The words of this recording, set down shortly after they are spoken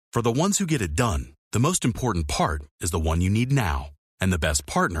For the ones who get it done, the most important part is the one you need now. And the best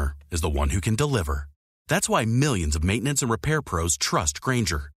partner is the one who can deliver. That's why millions of maintenance and repair pros trust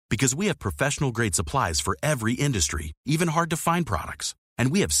Grainger, because we have professional-grade supplies for every industry, even hard-to-find products. And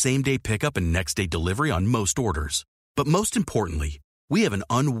we have same-day pickup and next-day delivery on most orders. But most importantly, we have an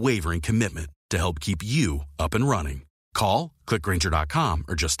unwavering commitment to help keep you up and running. Call, click Grainger.com,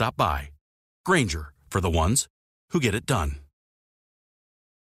 or just stop by. Grainger, for the ones who get it done.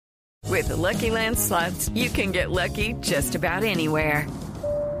 With the Lucky Land Slots, you can get lucky just about anywhere.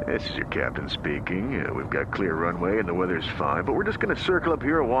 This is your captain speaking. We've got clear runway and the weather's fine, but we're just going to circle up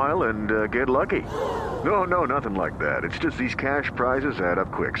here a while and get lucky. No, nothing like that. It's just these cash prizes add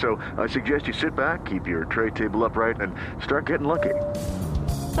up quick. So I suggest you sit back, keep your tray table upright, and start getting lucky.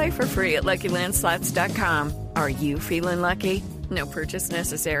 Play for free at LuckyLandSlots.com. Are you feeling lucky? No purchase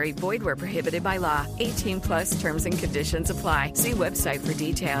necessary. Void where prohibited by law. 18+ terms and conditions apply. See website for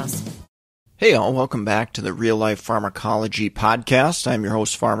details. Hey all, welcome back to the Real Life Pharmacology podcast. I'm your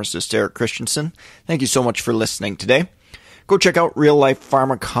host, pharmacist Eric Christensen. Thank you so much for listening today. Go check out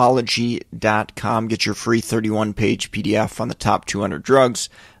reallifepharmacology.com. Get your free 31-page PDF on the top 200 drugs.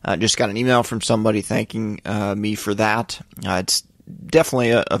 Just got an email from somebody thanking me for that. It's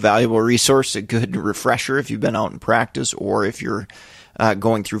definitely a valuable resource, a good refresher if you've been out in practice or if you're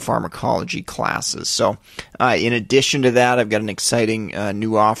going through pharmacology classes. So in addition to that, I've got an exciting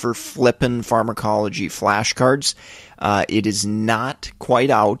new offer, Flippin' Pharmacology flashcards. It is not quite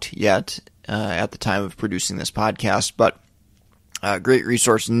out yet at the time of producing this podcast, but great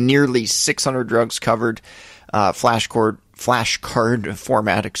resource, nearly 600 drugs covered, flashcard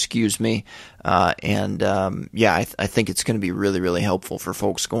format, I think it's going to be really, really helpful for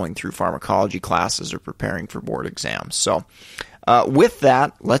folks going through pharmacology classes or preparing for board exams. So with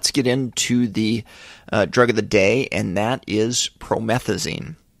that, let's get into the drug of the day, and that is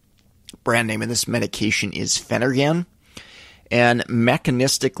Promethazine. Brand name of this medication is Phenergan, and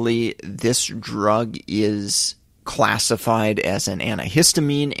mechanistically, this drug is classified as an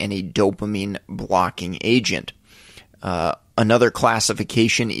antihistamine and a dopamine-blocking agent. Another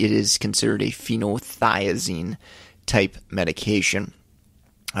classification, it is considered a phenothiazine type medication.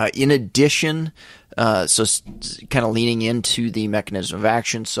 In addition, so kind of leaning into the mechanism of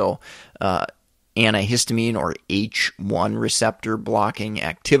action, so antihistamine or H1 receptor blocking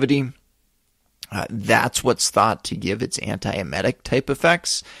activity, that's what's thought to give its antiemetic type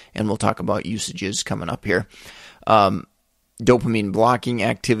effects, and we'll talk about usages coming up here. Dopamine blocking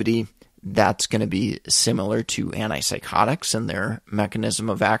activity, that's going to be similar to antipsychotics and their mechanism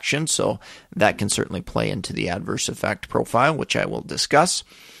of action, so that can certainly play into the adverse effect profile, which I will discuss.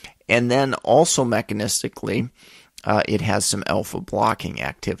 And then also mechanistically, it has some alpha blocking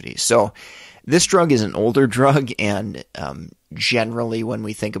activity. So this drug is an older drug, and generally when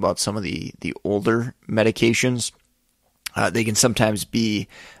we think about some of the older medications, they can sometimes be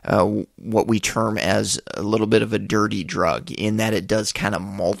what we term as a little bit of a dirty drug, in that it does kind of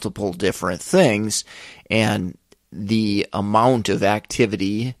multiple different things, and the amount of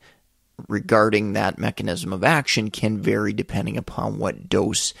activity regarding that mechanism of action can vary depending upon what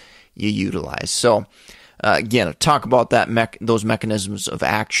dose you utilize. So again, I'll talk about those mechanisms of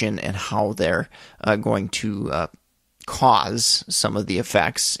action and how they're going to cause some of the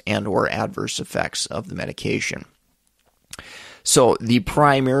effects and or adverse effects of the medication. So the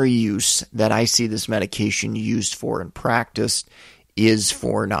primary use that I see this medication used for in practice is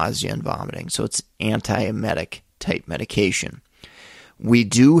for nausea and vomiting. So it's antiemetic type medication. We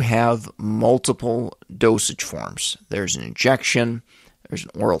do have multiple dosage forms. There's an injection, there's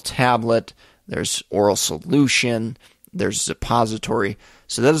an oral tablet, there's oral solution, there's suppository.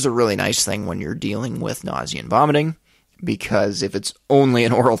 So that is a really nice thing when you're dealing with nausea and vomiting, because if it's only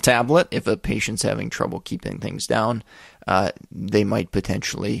an oral tablet, if a patient's having trouble keeping things down, they might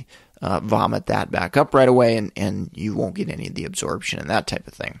potentially vomit that back up right away, and you won't get any of the absorption and that type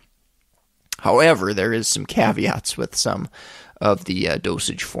of thing. However, there is some caveats with some of the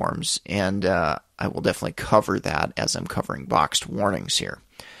dosage forms, and I will definitely cover that as I'm covering boxed warnings here.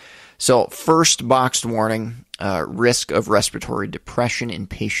 So first boxed warning, risk of respiratory depression in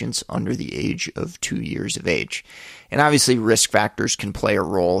patients under the age of 2 years of age. And obviously risk factors can play a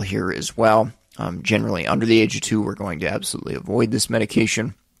role here as well. Generally under the age of 2, we're going to absolutely avoid this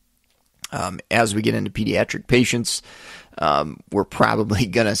medication. As we get into pediatric patients, we're probably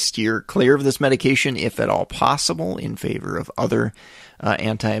going to steer clear of this medication if at all possible in favor of other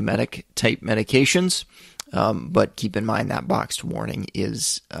antiemetic type medications. But keep in mind that boxed warning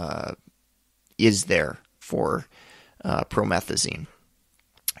is there for promethazine.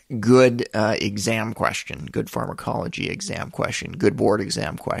 good exam question, good pharmacology exam question, good board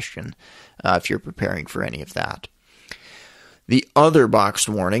exam question if you're preparing for any of that. The other boxed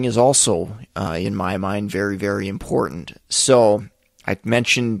warning is also, in my mind, very, very important. So I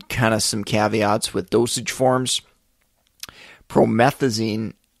mentioned kind of some caveats with dosage forms.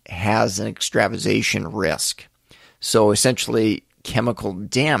 Promethazine has an extravasation risk. So essentially, chemical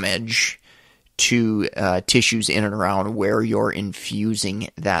damage to tissues in and around where you're infusing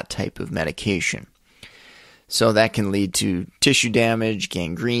that type of medication. So that can lead to tissue damage,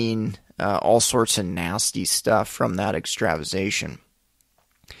 gangrene, all sorts of nasty stuff from that extravasation.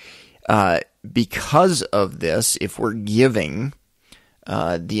 Because of this, if we're giving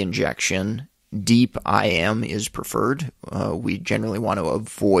the injection, deep IM is preferred. We generally want to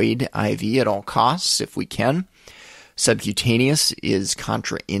avoid IV at all costs if we can. Subcutaneous is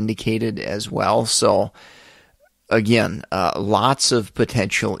contraindicated as well. So again, lots of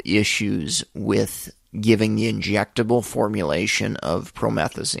potential issues with giving the injectable formulation of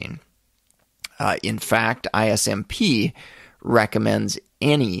promethazine. In fact, ISMP recommends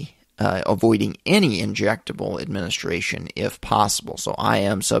avoiding any injectable administration if possible. So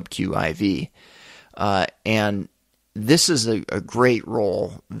IM, sub-Q, IV. And this is a great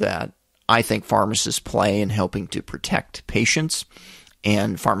role that I think pharmacists play in helping to protect patients,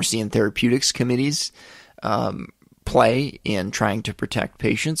 and pharmacy and therapeutics committees play in trying to protect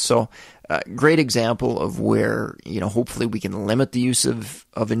patients. So great example of where, hopefully we can limit the use of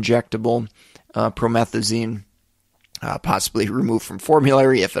injectable promethazine, possibly remove from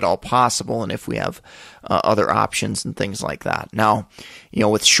formulary if at all possible, and if we have other options and things like that. Now,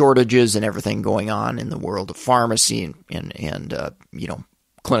 with shortages and everything going on in the world of pharmacy and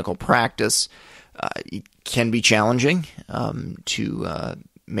clinical practice, it can be challenging to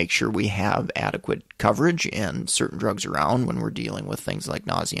make sure we have adequate coverage and certain drugs around when we're dealing with things like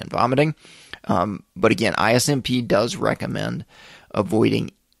nausea and vomiting. But again, ISMP does recommend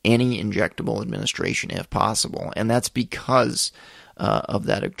avoiding any injectable administration if possible, and that's because of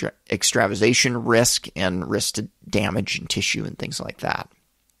that extravasation risk and risk to damage in tissue and things like that.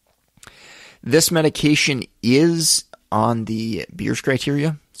 This medication is on the Beers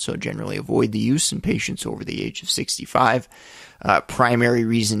criteria, so generally avoid the use in patients over the age of 65. Primary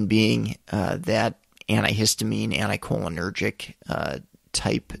reason being that antihistamine, anticholinergic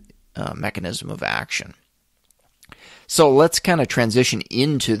type mechanism of action. So let's kind of transition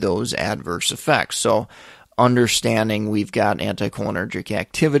into those adverse effects. So understanding we've got anticholinergic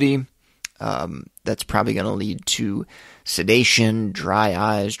activity, that's probably going to lead to sedation, dry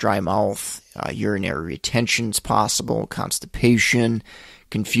eyes, dry mouth, urinary retention's possible, constipation,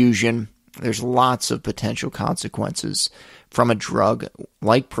 confusion. There's lots of potential consequences from a drug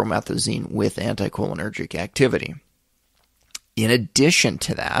like promethazine with anticholinergic activity. In addition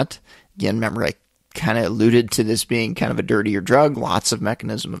to that, again, remember I kind of alluded to this being kind of a dirtier drug, lots of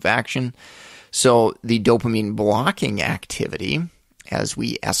mechanism of action. So the dopamine-blocking activity, as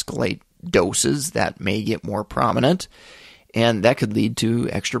we escalate doses, that may get more prominent, and that could lead to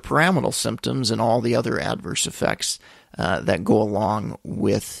extrapyramidal symptoms and all the other adverse effects that go along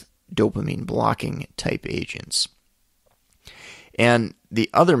with dopamine-blocking type agents. And the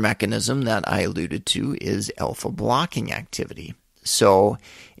other mechanism that I alluded to is alpha-blocking activity. So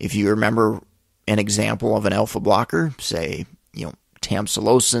if you remember an example of an alpha blocker, say,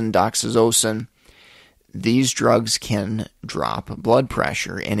 tamsulosin, doxazosin, these drugs can drop blood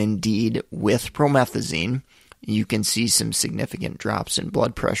pressure, and indeed with promethazine, you can see some significant drops in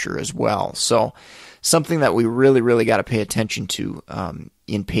blood pressure as well. So something that we really, really got to pay attention to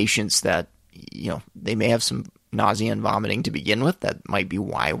in patients that, they may have some nausea and vomiting to begin with. That might be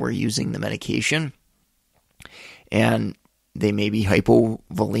why we're using the medication. And they may be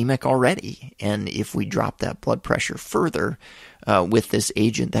hypovolemic already. And if we drop that blood pressure further with this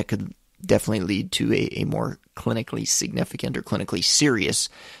agent, that could definitely lead to a more clinically significant or clinically serious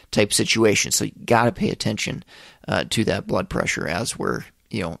type situation. So you got to pay attention to that blood pressure as we're,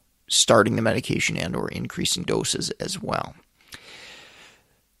 starting the medication and or increasing doses as well.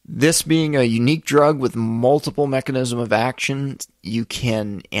 This being a unique drug with multiple mechanism of action, you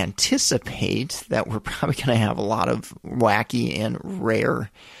can anticipate that we're probably going to have a lot of wacky and rare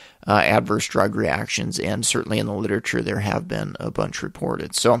adverse drug reactions, and certainly in the literature there have been a bunch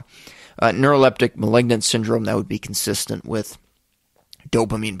reported. So neuroleptic malignant syndrome, that would be consistent with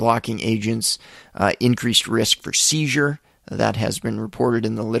dopamine blocking agents. Increased risk for seizure, that has been reported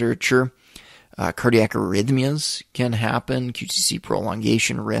in the literature. Cardiac arrhythmias can happen. QTc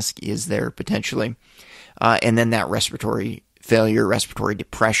prolongation risk is there potentially. And then that respiratory failure, respiratory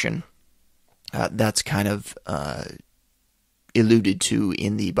depression, that's kind of alluded to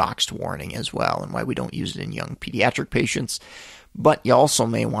in the boxed warning as well, and why we don't use it in young pediatric patients. But you also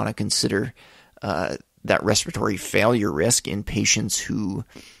may want to consider that respiratory failure risk in patients who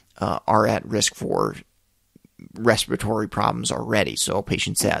are at risk for respiratory problems already. So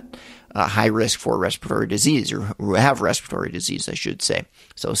patients at high risk for respiratory disease, or who have respiratory disease, I should say.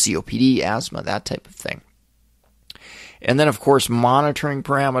 So COPD, asthma, that type of thing. And then, of course, monitoring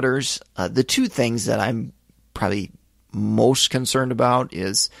parameters. The two things that I'm probably most concerned about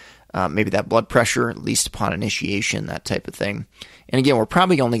is maybe that blood pressure, at least upon initiation, that type of thing. And again, we're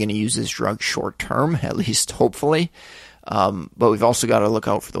probably only going to use this drug short term, at least hopefully. But we've also got to look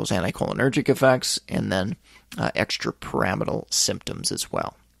out for those anticholinergic effects and then extrapyramidal symptoms as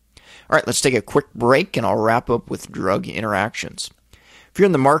well. All right, let's take a quick break and I'll wrap up with drug interactions. If you're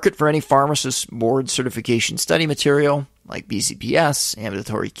in the market for any pharmacist board certification study material like BCPS,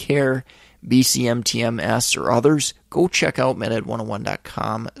 ambulatory care, BCMTMS, or others, go check out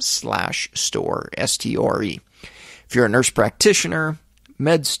meded101.com/store, STORE. If you're a nurse practitioner,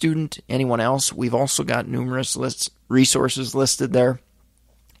 med student, anyone else, we've also got numerous resources listed there.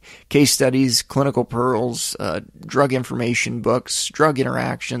 Case studies, clinical pearls, drug information books, drug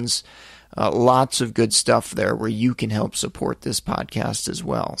interactions, lots of good stuff there where you can help support this podcast as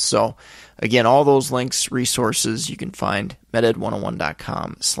well. So again, all those links, resources, you can find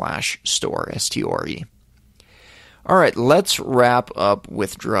meded101.com/store, STORE. All right, let's wrap up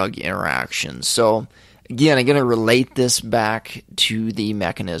with drug interactions. So again, I'm going to relate this back to the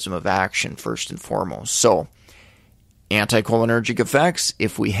mechanism of action first and foremost. So anticholinergic effects,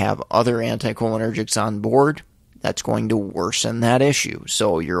 if we have other anticholinergics on board, that's going to worsen that issue.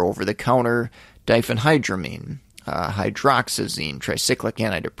 So your over-the-counter diphenhydramine, hydroxyzine, tricyclic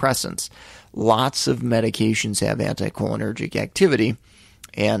antidepressants, lots of medications have anticholinergic activity,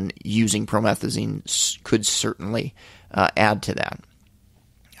 and using promethazine could certainly add to that.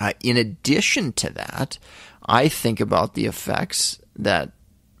 In addition to that, I think about the effects that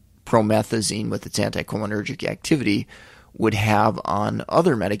promethazine with its anticholinergic activity would have on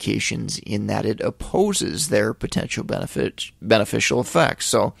other medications in that it opposes their potential beneficial effects.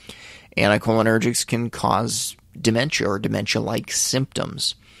 So anticholinergics can cause dementia or dementia-like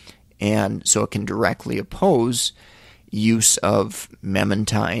symptoms, and so it can directly oppose use of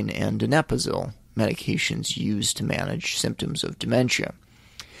memantine and donepezil, medications used to manage symptoms of dementia.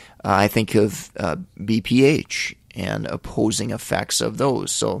 I think of BPH and opposing effects of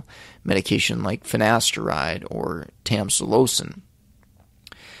those. So medication like finasteride or tamsulosin.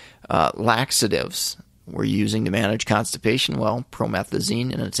 Laxatives we're using to manage constipation. Well,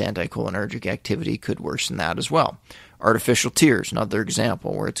 promethazine and its anticholinergic activity could worsen that as well. Artificial tears, another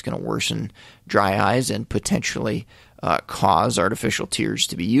example where it's going to worsen dry eyes and potentially cause artificial tears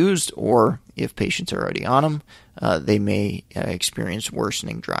to be used, or if patients are already on them, they may experience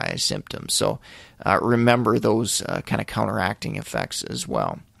worsening dry eye symptoms. So remember those kind of counteracting effects as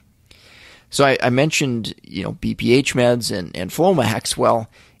well. So I mentioned, BPH meds and Flomax. Well,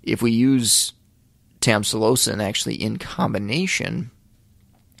 if we use tamsulosin actually in combination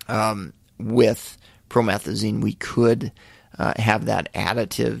with promethazine, we could have that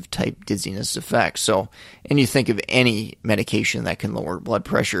additive type dizziness effect. So, and you think of any medication that can lower blood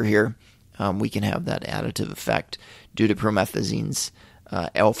pressure here, we can have that additive effect due to promethazine's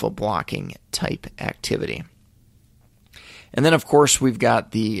alpha blocking type activity. And then, of course, we've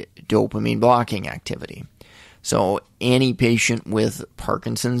got the dopamine blocking activity. So any patient with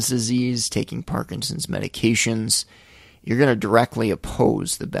Parkinson's disease taking Parkinson's medications, you're going to directly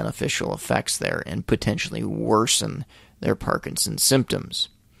oppose the beneficial effects there and potentially worsen their Parkinson's symptoms.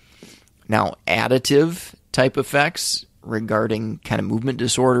 Now, additive type effects regarding kind of movement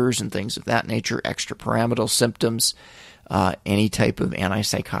disorders and things of that nature, extrapyramidal symptoms, any type of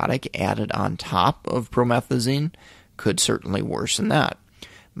antipsychotic added on top of promethazine could certainly worsen that.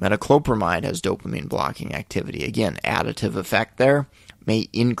 Metoclopramide has dopamine blocking activity. Again, additive effect there may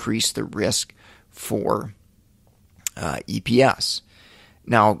increase the risk for EPS.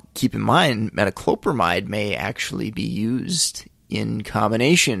 Now, keep in mind, metoclopramide may actually be used in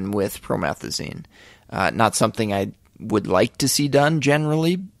combination with promethazine. Not something I would like to see done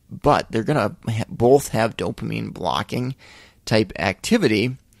generally, but they're going to both have dopamine blocking type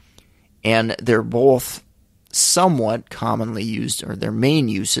activity, and they're both somewhat commonly used, or their main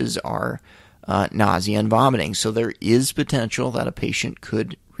uses are nausea and vomiting. So there is potential that a patient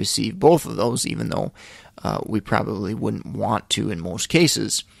could receive both of those, even though we probably wouldn't want to in most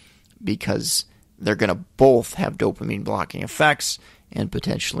cases, because they're going to both have dopamine blocking effects and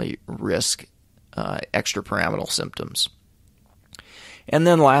potentially risk extrapyramidal symptoms. And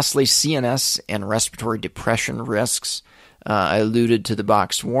then lastly, CNS and respiratory depression risks. I alluded to the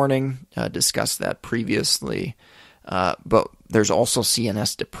box warning, discussed that previously, but there's also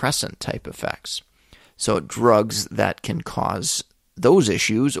CNS depressant type effects. So drugs that can cause those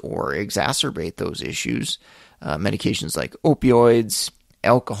issues or exacerbate those issues, medications like opioids,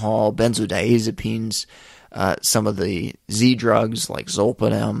 alcohol, benzodiazepines, some of the Z drugs like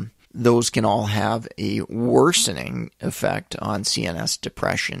zolpidem, those can all have a worsening effect on CNS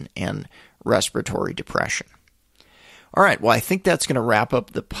depression and respiratory depression. All right, well, I think that's going to wrap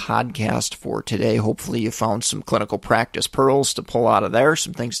up the podcast for today. Hopefully you found some clinical practice pearls to pull out of there,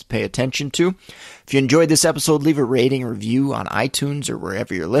 some things to pay attention to. If you enjoyed this episode, leave a rating or review on iTunes or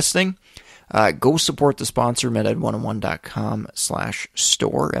wherever you're listening. Go support the sponsor,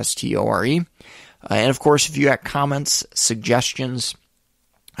 meded101.com/store, S-T-O-R-E. And of course, if you got comments, suggestions,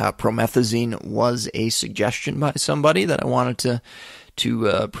 promethazine was a suggestion by somebody that I wanted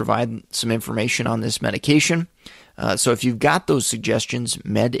to provide some information on this medication. So if you've got those suggestions,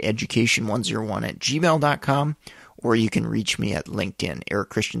 mededucation101@gmail.com, or you can reach me at LinkedIn, Eric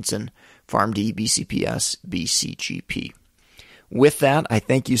Christensen, PharmD, BCPS, BCGP. With that, I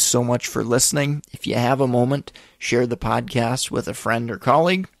thank you so much for listening. If you have a moment, share the podcast with a friend or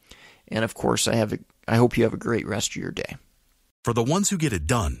colleague. And of course, I hope you have a great rest of your day. For the ones who get it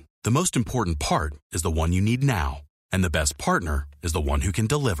done, the most important part is the one you need now. And the best partner is the one who can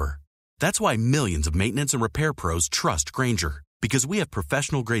deliver. That's why millions of maintenance and repair pros trust Grainger, because we have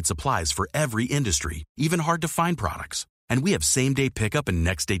professional-grade supplies for every industry, even hard-to-find products. And we have same-day pickup and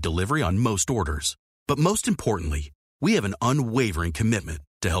next-day delivery on most orders. But most importantly, we have an unwavering commitment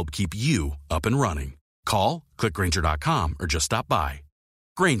to help keep you up and running. Call, click Grainger.com, or just stop by.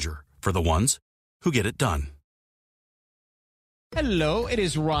 Grainger, for the ones who get it done. Hello, it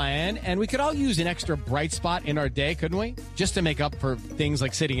is Ryan, and we could all use an extra bright spot in our day, couldn't we? Just to make up for things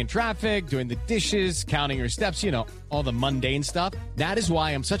like sitting in traffic, doing the dishes, counting your steps, all the mundane stuff. That is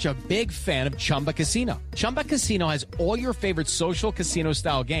why I'm such a big fan of Chumba Casino. Chumba Casino has all your favorite social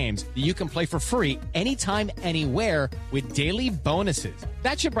casino-style games that you can play for free anytime, anywhere with daily bonuses.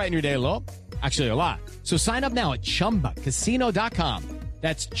 That should brighten your day a little. Actually, a lot. So sign up now at ChumbaCasino.com.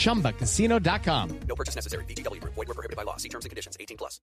 That's ChumbaCasino.com. No purchase necessary. VGW Group. Void where prohibited by law. See terms and conditions. 18+.